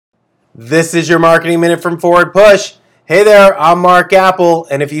This is your Marketing Minute from Forward Push. Hey there, I'm Mark Apple,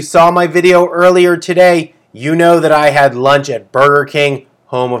 and if you saw my video earlier today, you know that I had lunch at Burger King,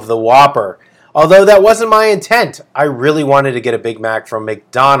 home of the Whopper. Although that wasn't my intent, I really wanted to get a Big Mac from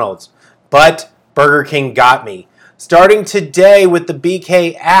McDonald's, but Burger King got me. Starting today with the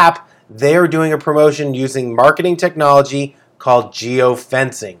BK app, they are doing a promotion using marketing technology called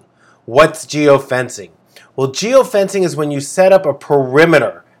geofencing. What's geofencing? Well, geofencing is when you set up a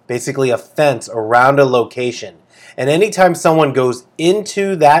perimeter, basically a fence around a location. And anytime someone goes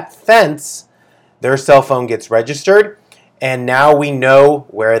into that fence, their cell phone gets registered, and now we know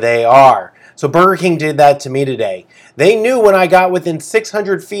where they are. So Burger King did that to me today. They knew when I got within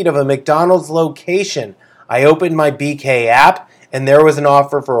 600 feet of a McDonald's location, I opened my BK app, and there was an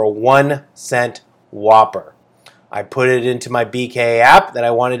offer for a 1-cent Whopper. I put it into my BK app that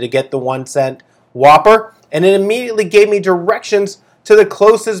I wanted to get the 1-cent Whopper, and it immediately gave me directions to the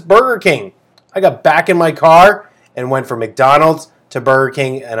closest Burger King. I got back in my car and went from McDonald's to Burger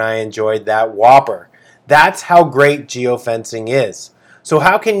King, and I enjoyed that Whopper. That's how great geofencing is. So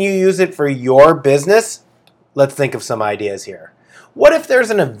how can you use it for your business? Let's think of some ideas here. What if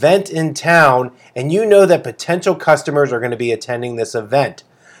there's an event in town and you know that potential customers are going to be attending this event?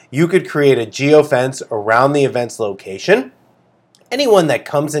 You could create a geofence around the event's location. Anyone that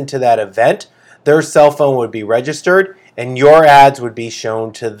comes into that event, their cell phone would be registered and your ads would be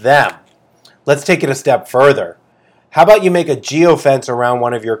shown to them. Let's take it a step further. How about you make a geofence around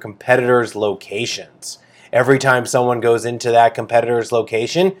one of your competitors' locations? Every time someone goes into that competitor's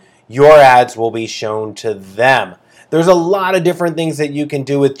location, your ads will be shown to them. There's a lot of different things that you can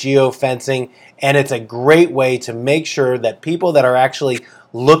do with geofencing, and it's a great way to make sure that people that are actually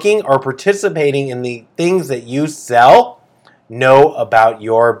looking or participating in the things that you sell know about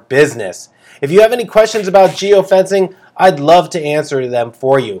your business. If you have any questions about geofencing, I'd love to answer them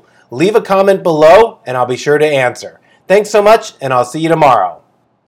for you. Leave a comment below and I'll be sure to answer. Thanks so much, and I'll see you tomorrow.